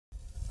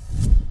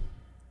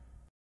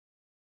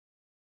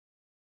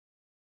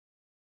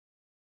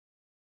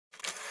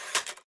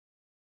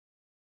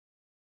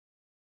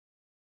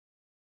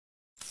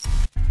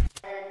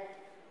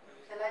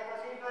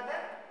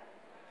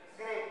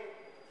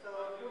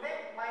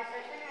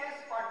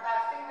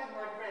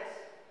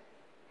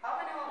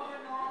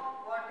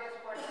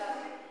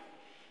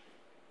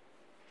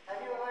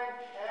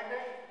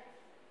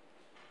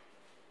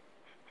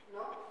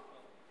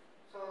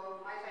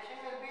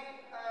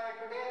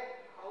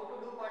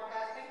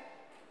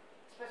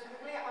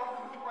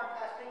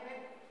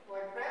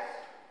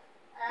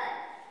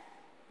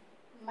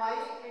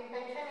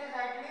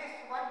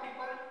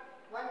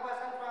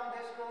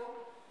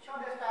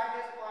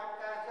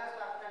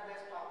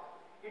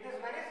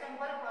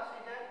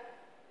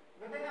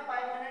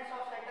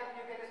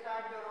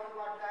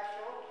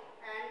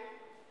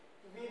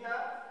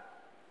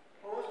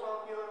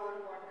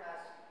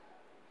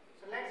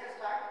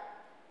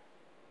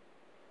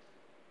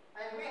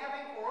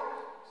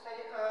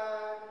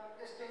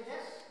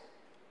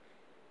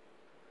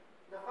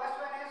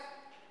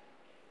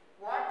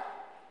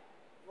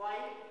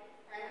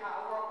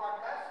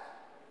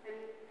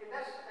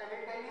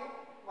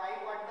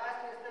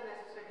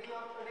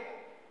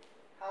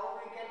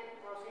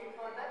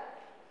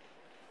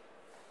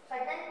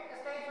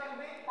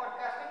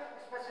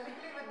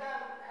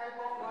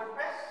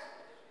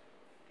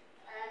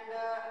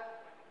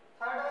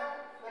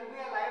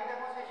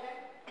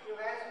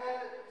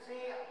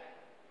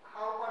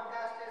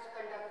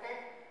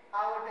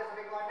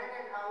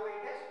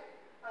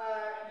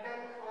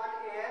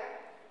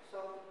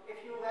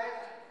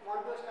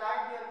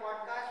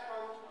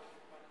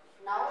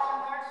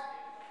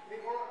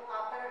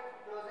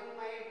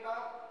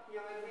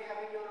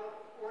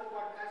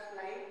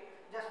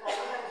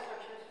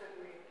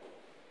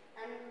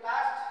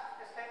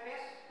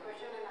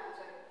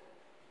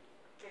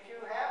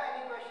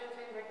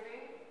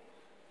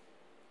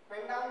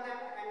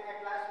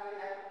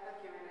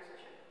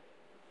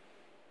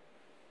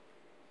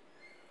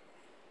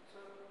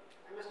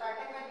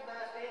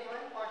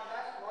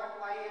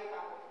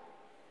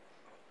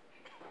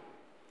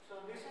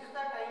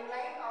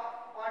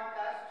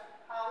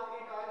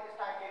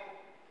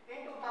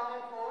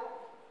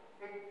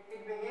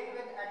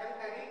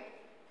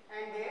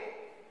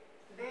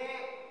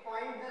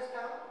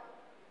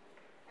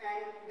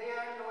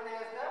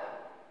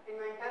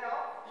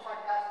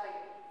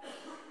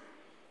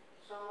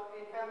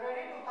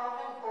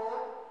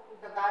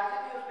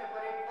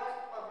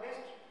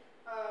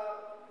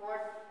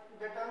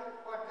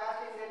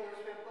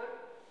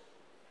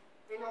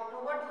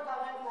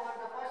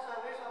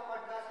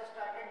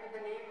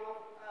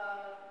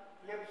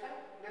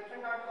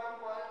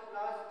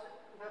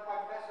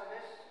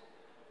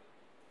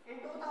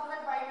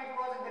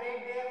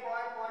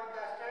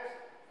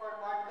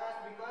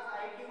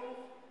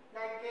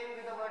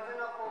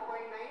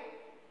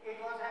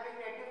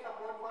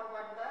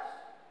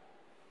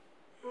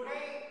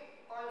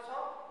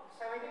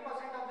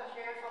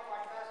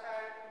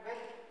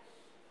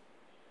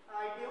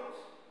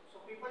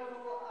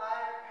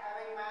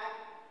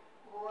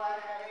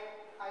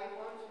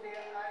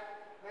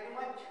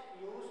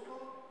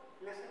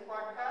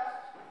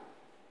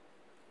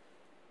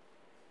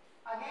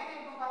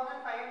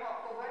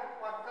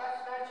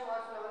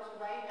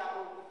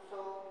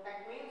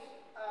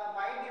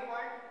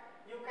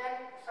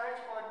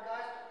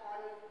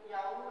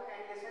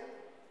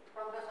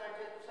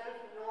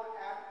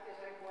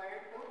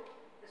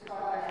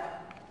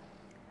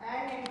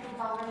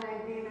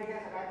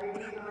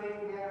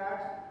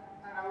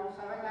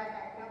7 lakh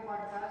active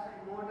podcasts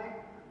and more than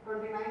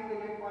 29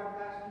 million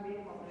podcasts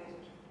being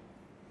published.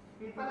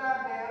 People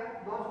are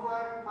there, those who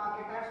are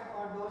marketers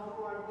or those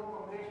who want to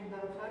publish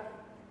themselves.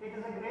 It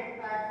is a great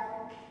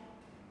platform.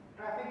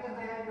 Traffic is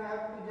there, you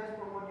have to just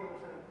promote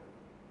yourself.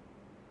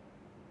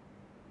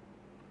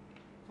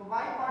 So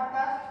why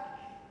podcast?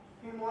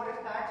 Few more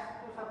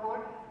stats to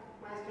support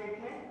my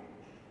statement.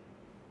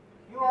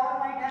 You all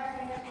might have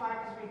seen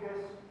smart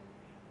speakers,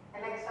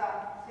 Alexa,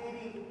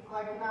 Siri,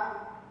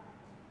 Cortana.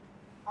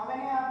 How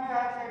many of you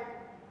have said,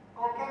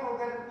 "Okay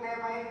Google, play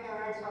my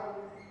favorite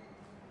song"?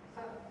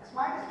 So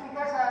smart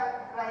speakers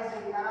are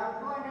rising.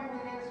 Around 200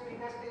 million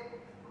speakers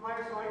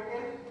were sold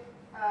till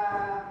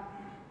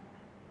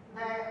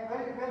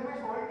will be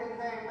sold till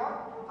the end of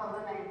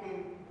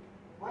 2019.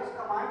 Voice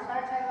command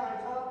search has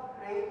also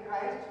raised.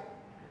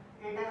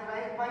 It has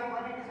risen by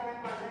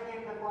 187%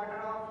 in the quarter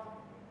of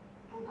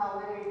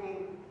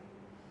 2018.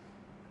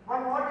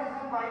 One more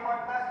reason why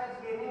podcast is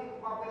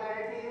gaining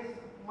popularity is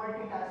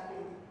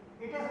multitasking.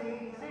 It is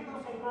easy to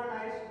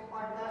synchronize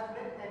podcast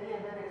with any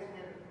other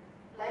skill.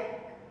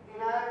 Like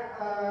in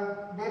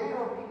our daily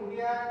routine,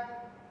 we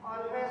are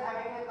always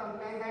having a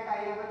complaint that I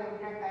have a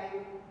limited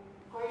time.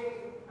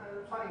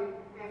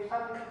 If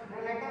some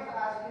relatives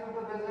ask you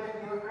to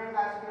visit, your friend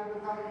asks you to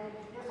come,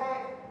 you say,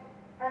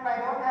 "Friend, I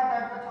don't have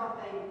that much of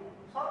time."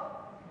 So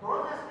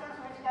those skills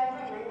which can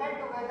be mingled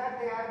together,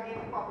 they are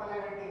gaining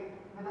popularity.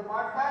 With the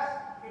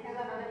podcast, it is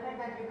a benefit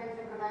that you can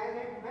synchronize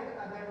it with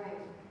other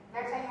things.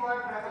 Let's say you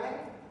are traveling,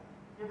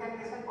 you can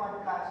listen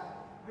podcast.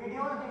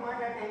 Videos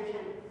demand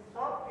attention,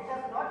 so it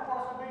is not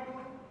possible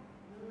to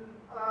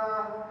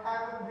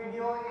have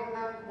video in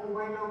the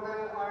Mumbai local,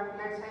 or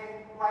let's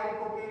say while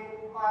cooking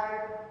or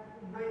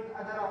doing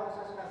other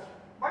office stuff.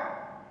 But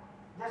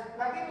just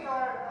plug in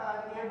your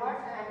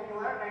earbuds and you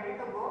are ready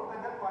to go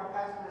with the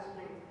podcast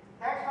listening.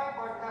 That's why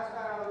podcasts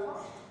are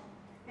also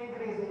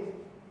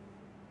increasing.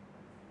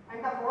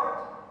 And the fourth,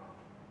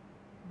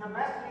 the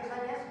best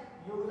reason is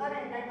user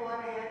intent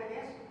over here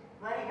is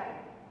very high.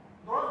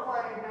 Those who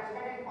are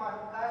interested in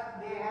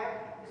podcast, they have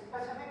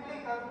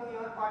specifically come to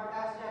your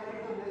podcast channel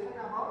to listen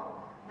about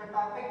the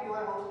topic you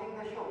are hosting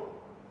the show.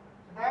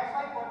 So that's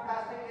why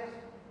podcasting is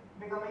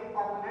becoming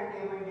popular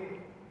day by day.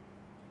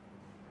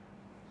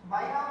 So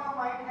by now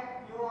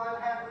you all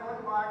have known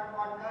what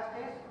podcast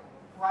is,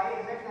 why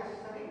is it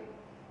necessary.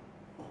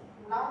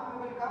 Now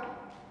we will come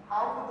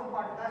how to do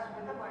podcast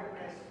with the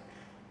WordPress.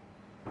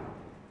 So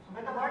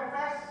with the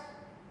WordPress,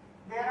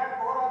 there are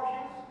 4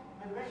 options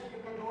with which you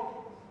can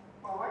go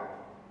forward.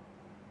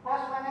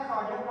 First one is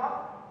audio blog.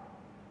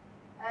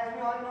 As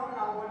we all know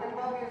now,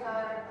 Gutenberg is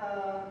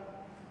our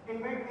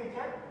inbuilt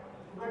feature.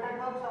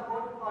 Gutenberg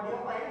supports audio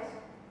files,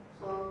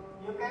 so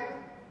you can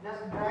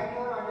just drag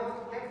your audio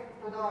clip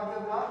to the audio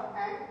blog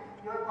and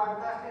your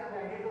podcast is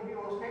ready to be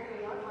hosted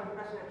in your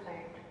WordPress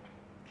website.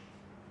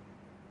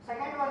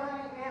 Second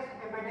version is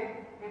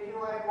embedding. If you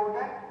are a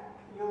coder,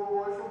 you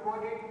want to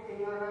code it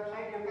in your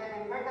website, you can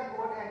embed the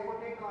code and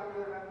put it on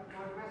your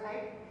WordPress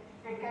site.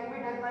 It can be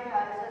done by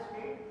RSS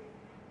feed.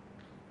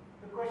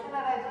 The question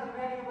arises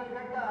where you will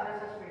get the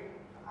RSS feed.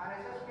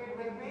 RSS feed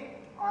will be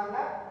on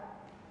the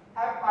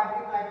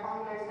third-party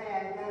platform, let's say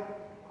Anchor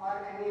or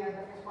any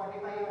other,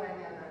 Spotify or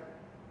any other.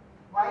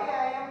 Why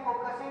I am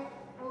focusing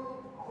to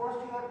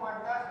host your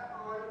podcast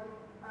on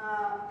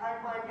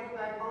third-party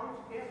platforms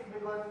is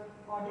because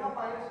audio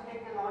files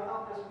take a lot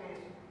of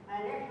space,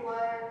 and if you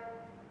are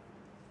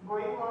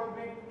going on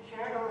with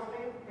shared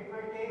hosting, it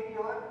will take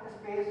your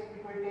space,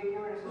 it will take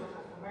your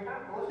resources. So better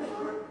host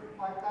your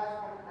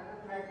podcast on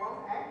another platform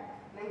and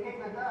link it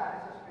with the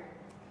RSS feed.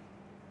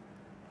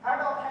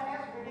 Third option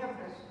is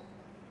WordPress.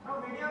 Through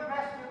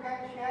WordPress, you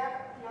can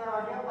share your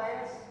audio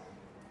files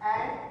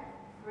and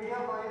video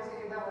files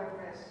in the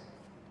WordPress.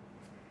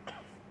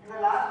 And the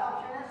last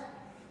option is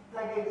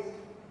plugins.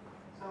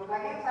 So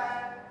plugins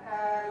are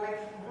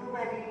like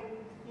Blueberry,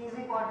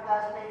 Easy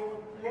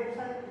Podcasting,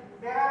 Libsyn.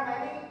 There are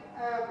many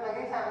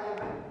plugins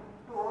available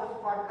to host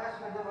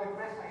podcasts with the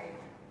WordPress site.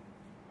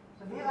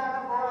 So these are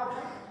the 4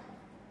 options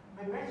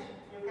with which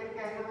you can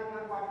carry on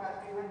your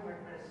podcasting with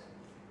WordPress.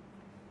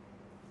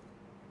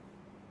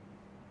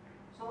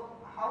 So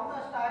how to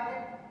start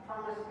it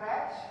from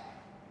scratch?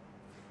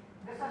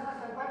 This is a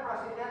simple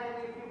procedure,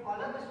 and if you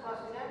follow this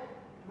procedure,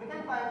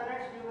 within 5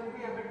 minutes you will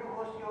be able to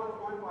host your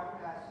own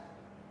podcast.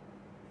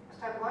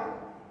 Step 1,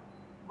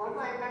 go to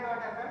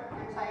anchor.fm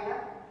and sign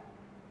up.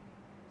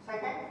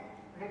 Second,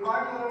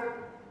 record your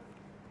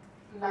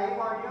live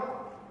audio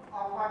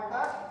of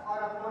podcast or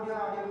upload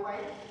your audio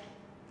file.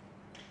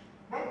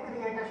 Then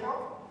create a show.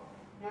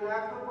 You will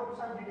have to put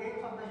some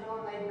details of the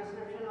show, like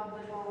description of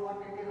the show, what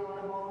it is all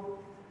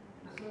about,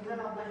 the season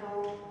of the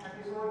show,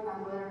 episode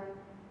number.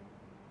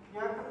 You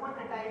have to put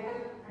a title,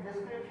 a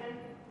description,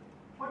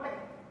 put a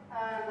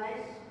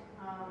nice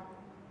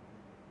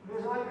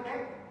visual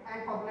clip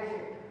and publish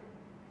it.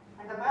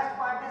 And the best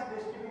part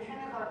is distribution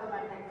is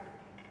automatic.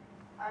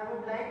 I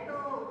would like to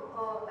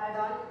add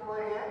on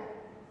over here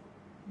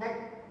that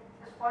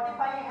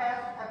Spotify has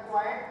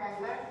acquired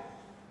Anchor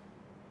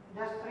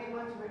just 3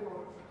 months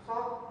before.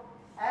 So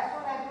as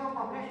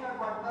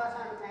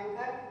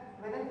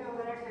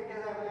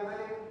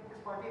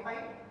Spotify,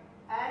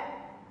 and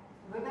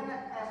within a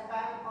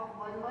span of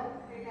 1 month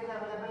it is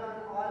available on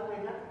all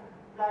major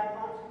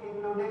platforms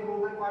including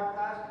Google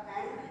Podcast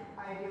and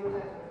iTunes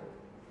as well.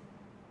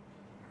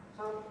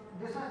 So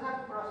this is the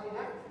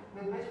procedure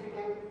with which we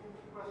can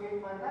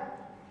proceed further.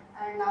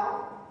 And now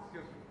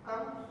excuse me.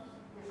 comes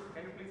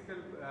Can you please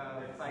tell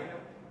sign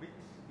up which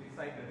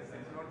site it is?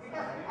 It's not it is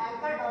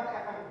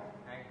anchor.fm.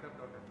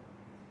 Anchor.fm.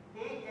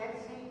 anchor.fm.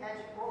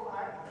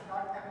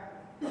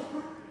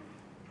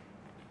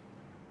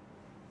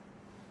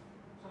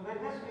 So with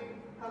this we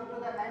come to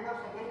the end of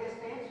second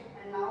stage,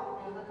 and now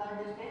is the third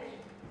stage,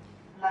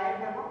 live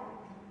demo.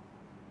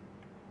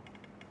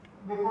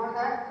 Before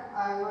that,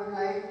 I would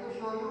like to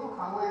show you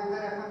how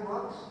Anchor FM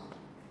works.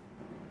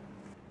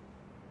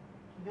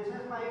 This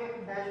is my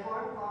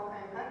dashboard of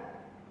Anchor.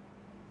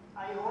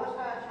 I host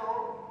a show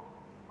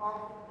of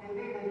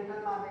Hindi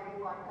digital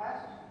marketing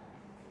podcast.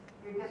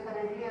 It is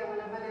currently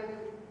available in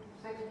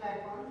 6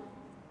 platforms.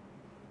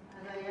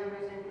 As I have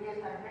recently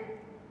started,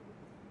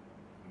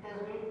 it has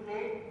been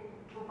played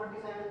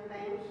 247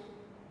 times.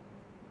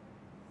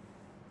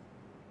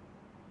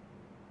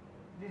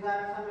 These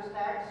are some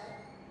stats.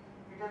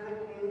 It is in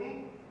Hindi.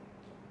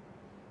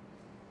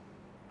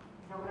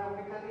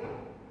 Geographically,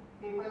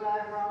 people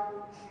are from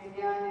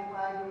India,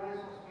 Nepal, US,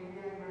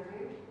 Australia, and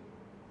Brazil.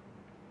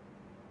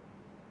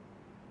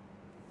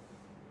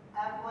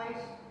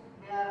 App-wise,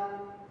 they are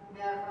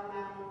from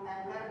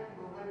Anchor,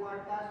 Google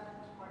Podcast,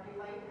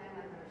 Spotify, and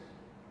others.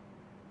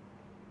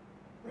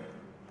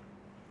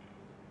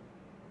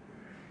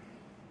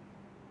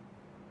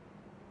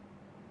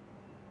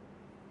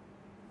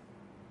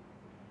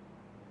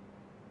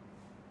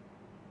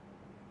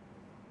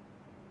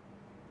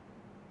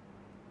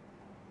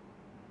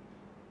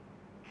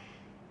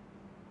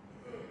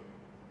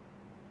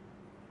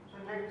 So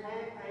let's say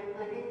I am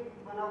clicking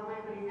one of my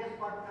previous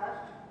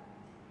podcasts.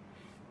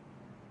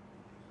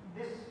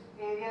 This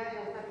area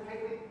is the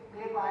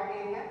clip art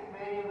area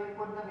where you will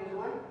put the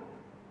visual.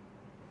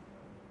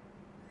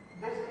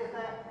 This is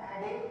the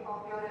heading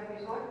of your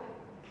episode.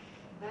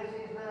 This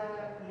is the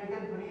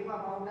little brief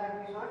about the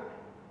episode.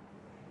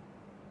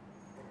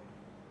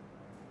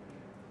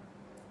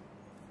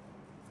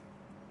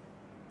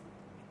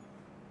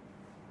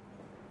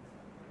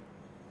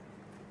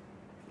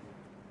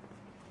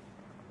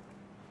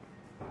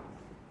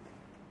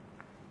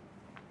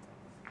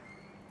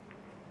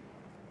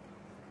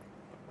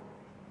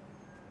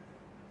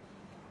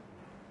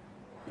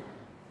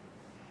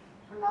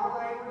 So now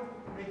I would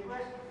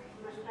request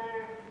Mr.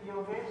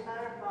 Yogesh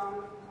sir from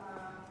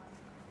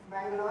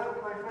Bangalore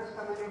WordPress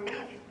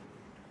community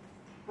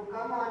to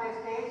come on a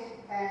stage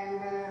and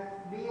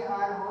be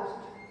our host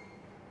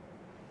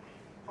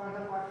for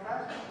the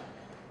podcast.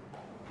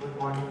 Good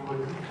morning,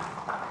 Koji.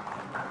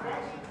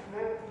 Friends,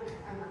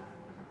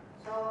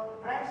 so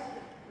friends,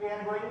 we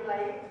are going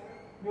live.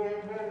 We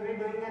will be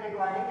doing a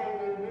recording and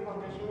we will be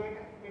publishing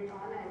it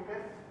on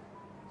Anchor.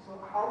 So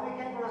how we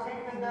can proceed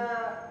with the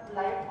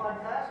live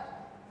podcast?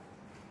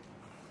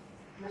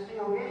 Mr.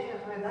 Yogesh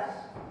is with us.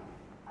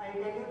 I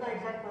will tell you the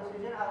exact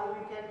procedure how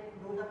we can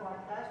do the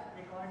podcast,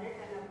 record it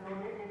and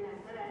upload it in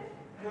Anchor, and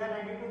we are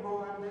ready to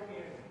go on the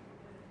air.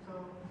 So,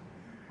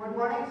 good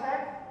morning sir.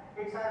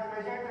 It's our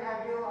pleasure to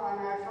have you on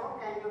our show.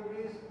 Can you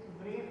please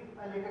brief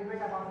a little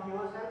bit about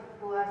yourself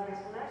to our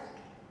listeners?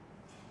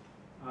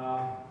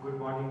 Good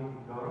morning,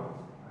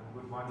 Gaurav, and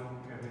good morning,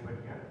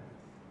 everybody here.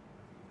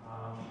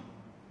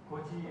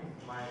 Kochi is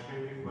my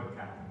favorite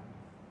WordCamp.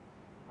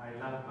 I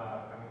love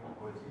coming to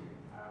Kochi.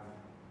 I've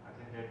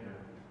attended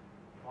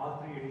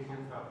all 3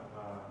 editions of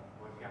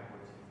WordCamp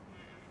Kochi,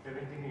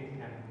 17,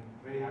 18, and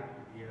very happy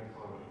to be here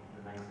for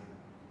the 19th.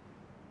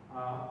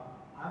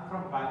 I'm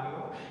from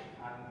Bangalore,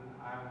 and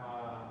I'm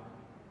a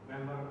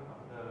member of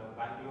the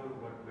Bangalore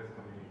WordPress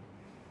community.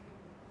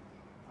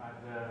 And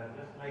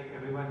just like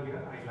everyone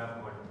here, I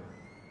love WordPress.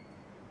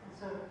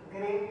 So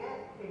great,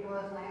 it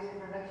was nice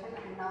introduction,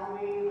 and now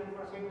we will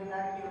proceed with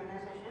our Q&A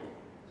session.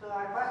 So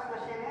our first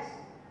question is,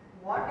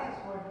 what is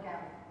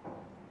WordCamp?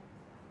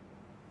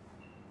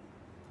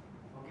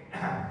 Okay.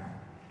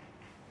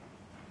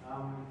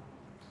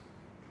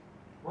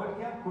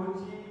 WordCamp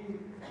Kochi,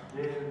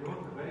 they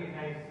wrote a very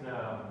nice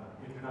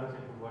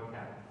introduction to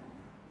WordCamp.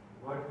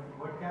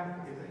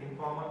 WordCamp is an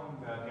informal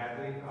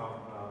gathering of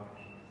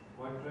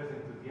WordPress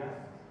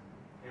enthusiasts.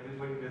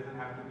 Everybody doesn't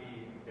have to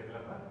be a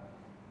developer.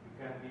 You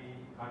can be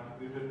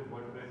contributor to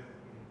WordPress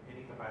in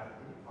any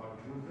capacity, or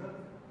user,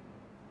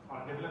 or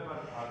developer,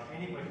 or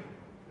anybody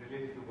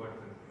related to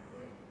WordPress.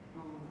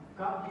 To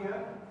come here,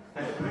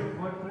 celebrate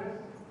WordPress,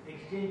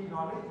 exchange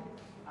knowledge,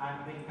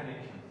 and make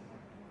connections.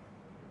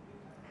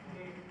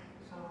 Great.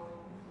 So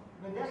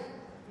with this,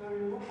 we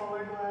will move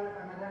forward to our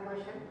another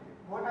question.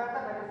 What are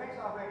the benefits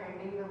of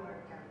attending the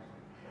WordCamp?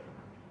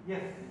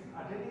 Yes,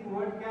 attending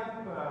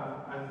WordCamp,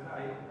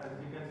 as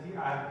you can see, I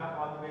have come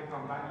all the way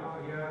from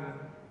Bangalore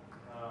here.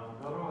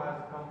 Gaurav has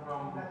come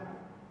from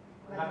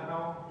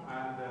Lucknow,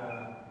 and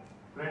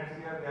friends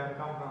here, they have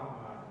come from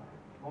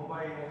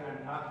Mumbai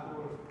and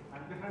Nagpur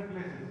and different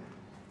places.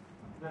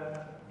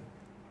 The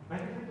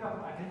benefit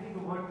of attending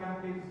a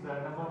WordCamp is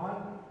number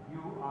one,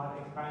 you are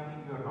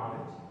expanding your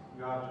knowledge.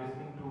 You are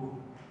listening to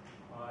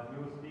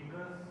new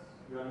speakers.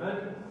 You are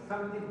learning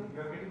something.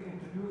 You are getting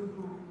introduced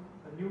to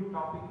a new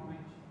topic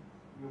which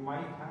you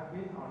might have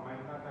been or might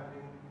not have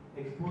been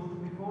exposed to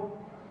before.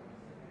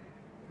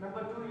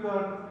 Number two, you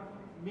are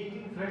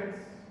meeting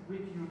friends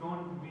which you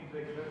don't meet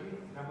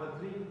regularly. Number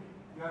three,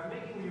 you are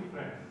making new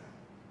friends.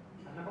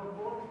 And number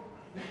four,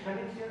 these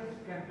connections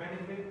can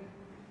benefit,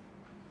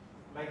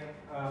 like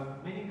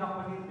many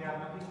companies, they are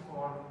looking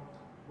for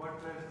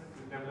WordPress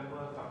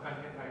developers or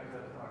content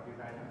writers or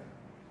designers.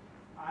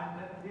 And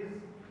these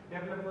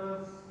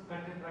developers,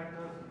 content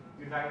writers,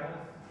 designers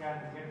can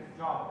get a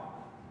job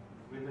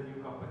with the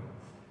new company.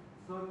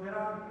 So there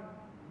are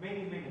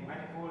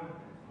manifold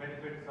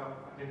benefits of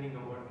attending a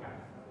WordCamp.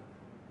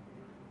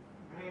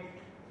 Great.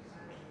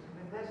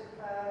 With this,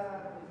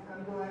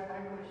 come to our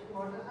third question.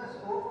 What is the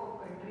scope of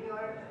country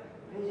or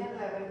region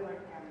level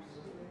WordCamps?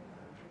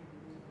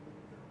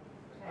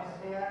 As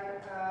they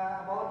are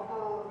about to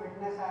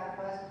witness our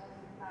first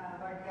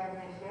WordCamp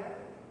this year.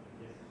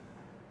 Yes.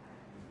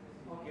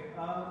 Okay.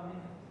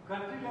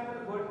 Country level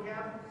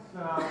WordCamps.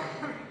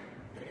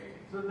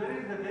 So there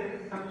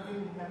is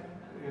something that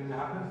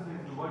happens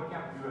in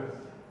WordCamp US,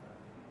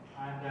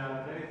 and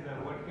there is a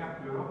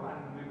WordCamp Europe,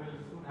 and we will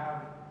soon have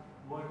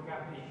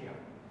WordCamp Asia.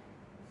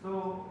 So,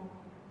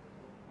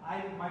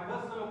 my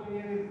personal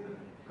opinion is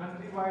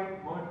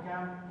countrywide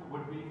WordCamp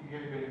would be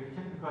really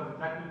beneficial, because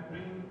that will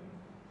bring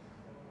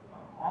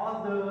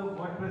all the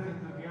WordPress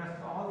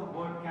enthusiasts, all the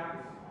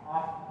WordCamps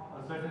of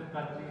a certain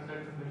country,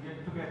 certain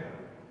region together,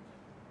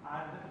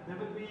 and there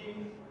will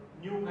be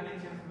new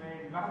connections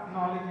made, lot of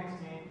knowledge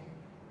exchange.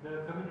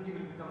 The community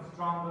will become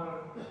stronger,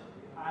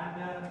 and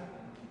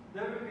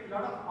there will be a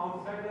lot of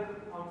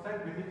outside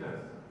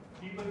visitors.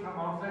 People from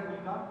outside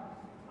will come,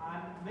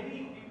 and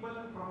many people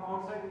from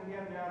outside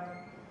India, they are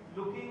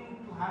looking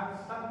to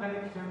have some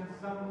connections,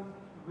 some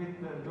with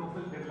the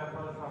local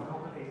developers or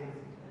local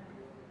agencies.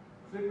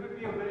 So it could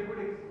be a very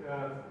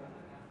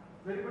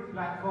good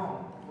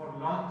platform for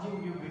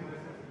launching new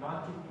businesses,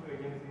 launching new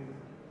agencies,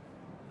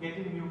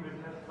 getting new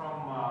business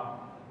from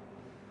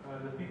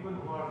the people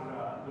who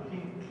are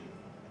looking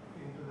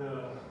into the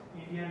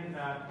Indian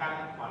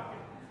talent market.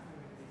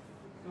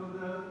 So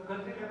the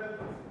country level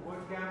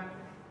WordCamp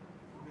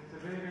is a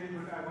very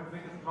good. I would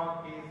make a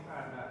strong case,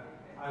 and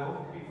I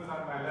hope people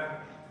on my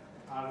left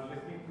are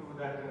listening to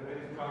that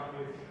very strong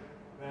case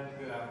that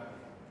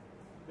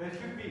there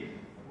should be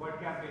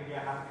WordCamp India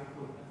happening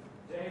soon.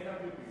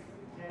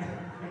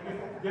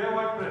 Jai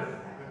WordPress.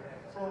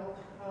 So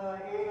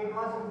it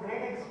was a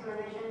great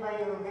explanation by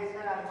Yogesh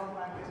sir. I hope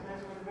our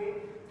listeners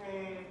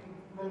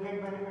will get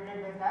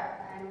benefited with that.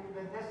 And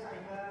with this, I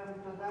come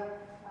to the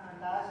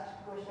last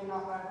question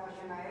of our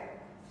questionnaire.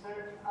 Sir,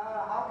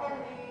 how can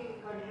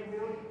we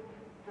contribute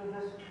to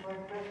this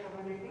WordPress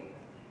community,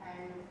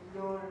 and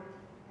note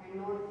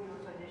your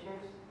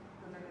suggestions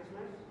to the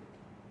listeners?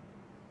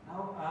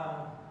 Now,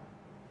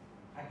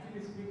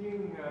 actually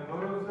speaking,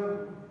 Gaurav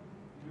sir,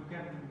 you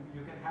can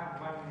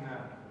have one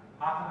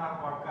half an hour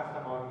podcast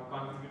about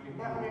contributing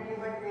Definitely,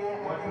 to but we are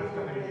WordPress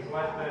community.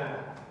 But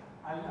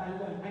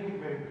I'll make it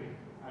very brief.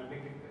 I'll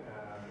make it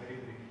very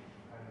brief.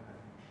 And,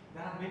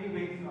 there are many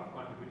ways of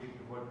contributing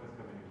to WordPress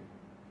community.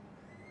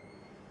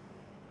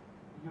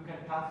 You can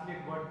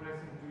translate WordPress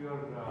into your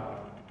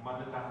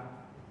mother tongue.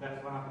 That's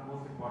one of the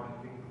most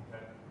important things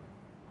that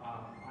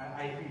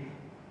I feel.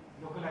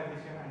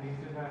 Localization and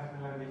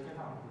internationalization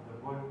of the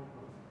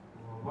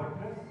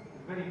WordPress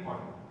is very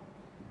important.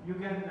 You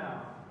can,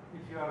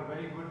 if you are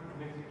very good,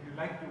 if you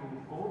like to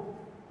code,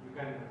 you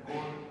can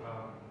code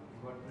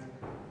WordPress.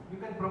 You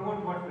can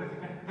promote WordPress. You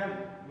can tell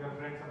your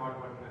friends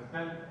about WordPress.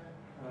 Tell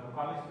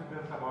college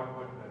students about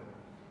WordPress.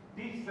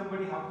 Teach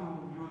somebody how to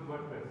use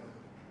WordPress.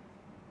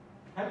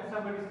 Help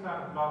somebody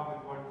start a blog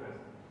with WordPress.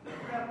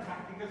 These are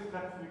practical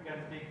steps we can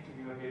take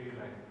in your daily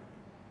life.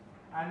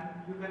 And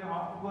you can,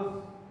 of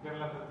course,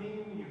 develop a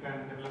theme. You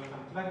can develop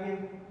some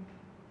plugin.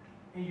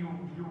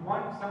 You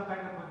want some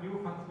kind of a new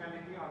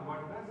functionality on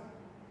WordPress,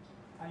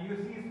 and you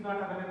see it's not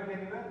available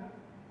anywhere,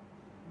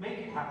 make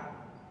it happen.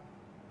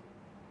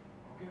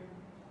 Okay?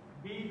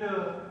 Be the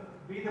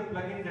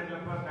plugin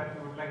developer that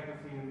you would like to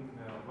see in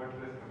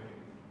WordPress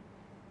community,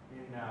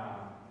 in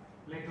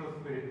Plato's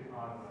spirit,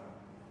 or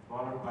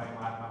borrowed by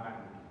Mahatma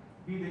Gandhi.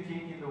 Be the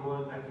change in the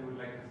world that you would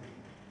like to see.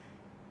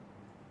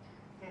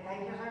 Okay,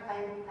 thank you, sir.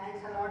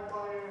 Thanks a lot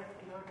for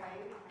your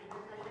time in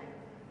this session.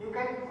 You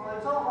can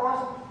also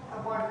host a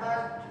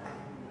podcast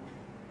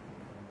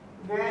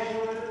where you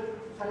will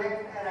select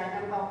a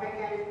random topic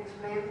and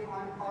explain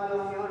all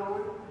on your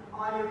own,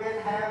 or you can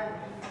have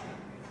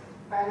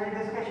panel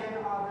discussion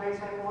of, let's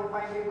say, 4 or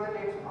 5 people.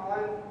 It's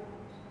all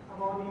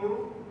about you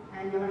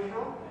and your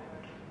show.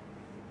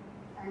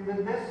 And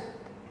with this,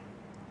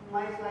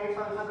 my slides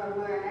also come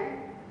to an end.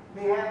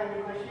 Do you have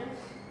any questions?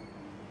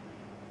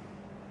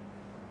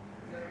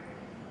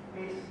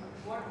 Please.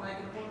 What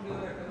microphone do you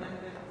recommend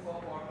for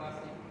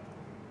podcasting?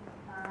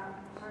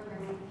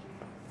 Certainly.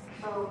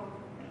 So,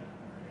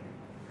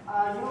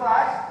 you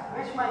asked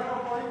which microphone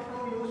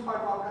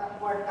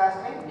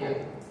podcasting.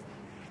 Yeah.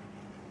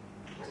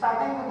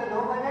 Starting with the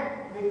low budget,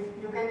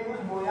 you can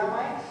use Boya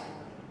mics,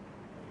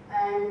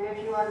 and if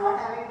you are not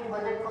having the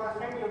budget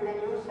constraint, you can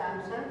use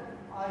Samsung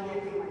or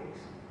Yeti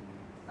mics.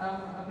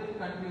 I'm a bit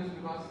confused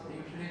because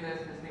usually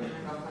there's distinction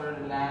comes for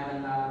lamb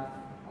and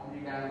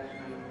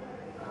omnidirectional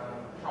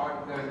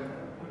shotgun.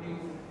 Could you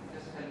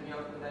just help me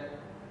out with that?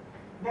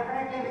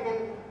 Definitely, we can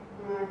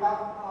talk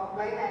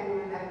offline and we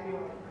will help you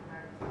out with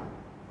that.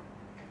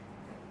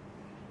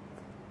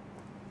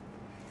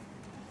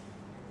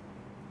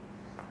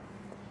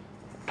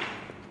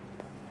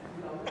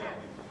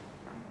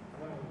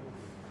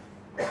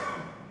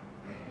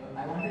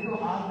 I wanted to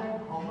ask that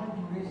how much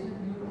duration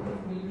do you think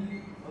will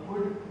be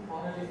good for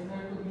a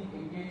listener to be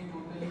engaged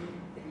totally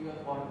to your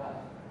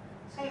podcast?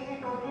 See,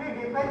 it totally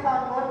depends on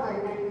your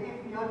content. If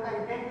your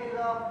content is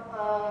of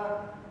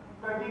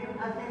 20 to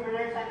 30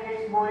 minutes and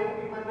it's boring,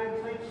 people will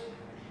switch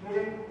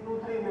within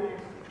 2-3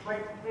 minutes.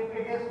 But if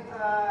it is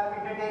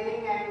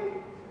entertaining and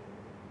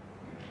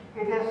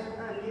it is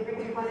keeping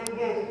people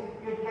engaged,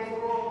 it can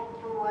go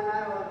to 1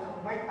 hour also.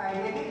 But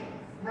ideally,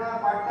 the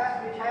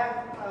podcasts which have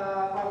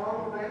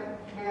performed well,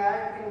 they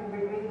are in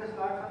between the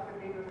slots of